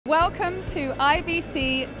Welcome to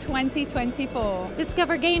IBC 2024.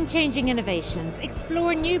 Discover game-changing innovations,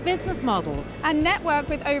 explore new business models, and network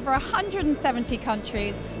with over 170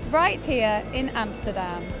 countries right here in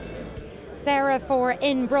Amsterdam. Sarah for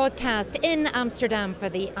InBroadcast in Amsterdam for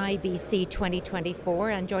the IBC 2024,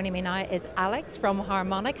 and joining me now is Alex from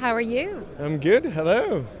Harmonic. How are you? I'm good,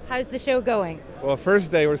 hello. How's the show going? Well,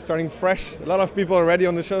 first day, we're starting fresh. A lot of people are already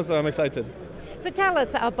on the show, so I'm excited. So tell us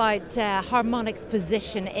about Harmonic's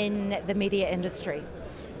position in the media industry.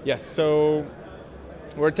 Yes, so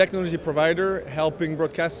we're a technology provider helping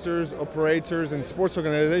broadcasters, operators, and sports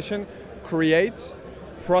organizations create,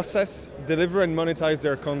 process, deliver, and monetize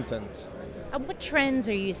their content. And what trends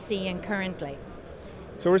are you seeing currently?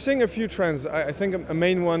 So we're seeing a few trends. I think a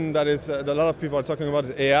main one that a lot of people are talking about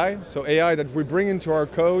is AI. So AI that we bring into our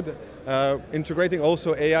code, integrating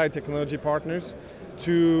also AI technology partners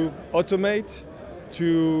to automate,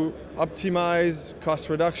 to optimize cost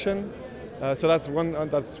reduction. So that's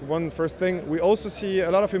one first thing. We also see a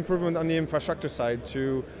lot of improvement on the infrastructure side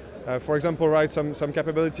to, for example, write some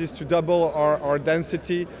capabilities to double our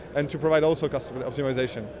density and to provide also cost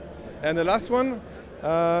optimization. And the last one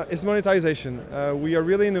is monetization. We are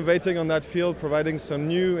really innovating on that field, providing some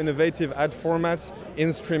new innovative ad formats,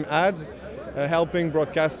 in-stream ads, helping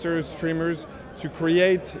broadcasters, streamers to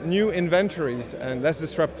create new inventories and less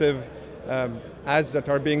disruptive ads that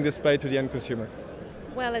are being displayed to the end consumer.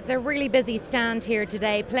 Well, it's a really busy stand here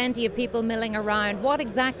today, plenty of people milling around. What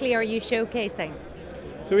exactly are you showcasing?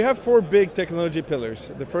 So we have four big technology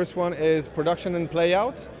pillars. The first one is production and play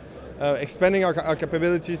out, expanding our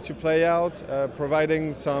capabilities to play out,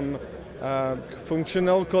 providing some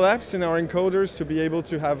functional collapse in our encoders to be able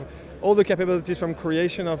to have all the capabilities from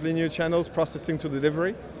creation of linear channels, processing to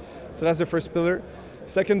delivery. So that's the first pillar.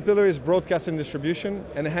 Second pillar is broadcast and distribution,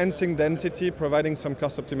 enhancing density, providing some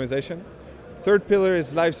cost optimization. Third pillar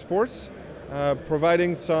is live sports,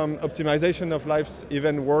 providing some optimization of live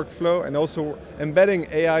event workflow and also embedding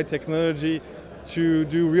AI technology to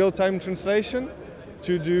do real-time translation,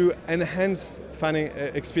 to do enhanced fan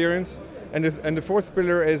experience. And the fourth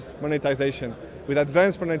pillar is monetization. With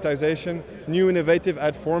advanced monetization, new innovative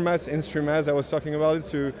ad formats, in-stream ads I was talking about,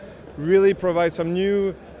 to really provide some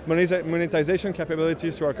new monetization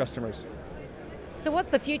capabilities to our customers. So what's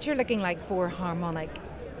the future looking like for Harmonic?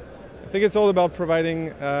 I think it's all about providing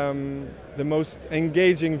the most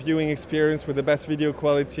engaging viewing experience with the best video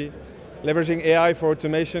quality, leveraging AI for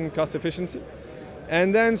automation, cost efficiency,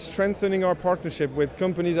 and then strengthening our partnership with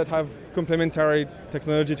companies that have complementary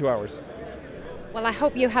technology to ours. Well, I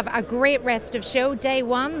hope you have a great rest of show. Day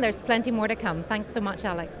one, there's plenty more to come. Thanks so much,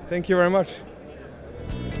 Alex. Thank you very much.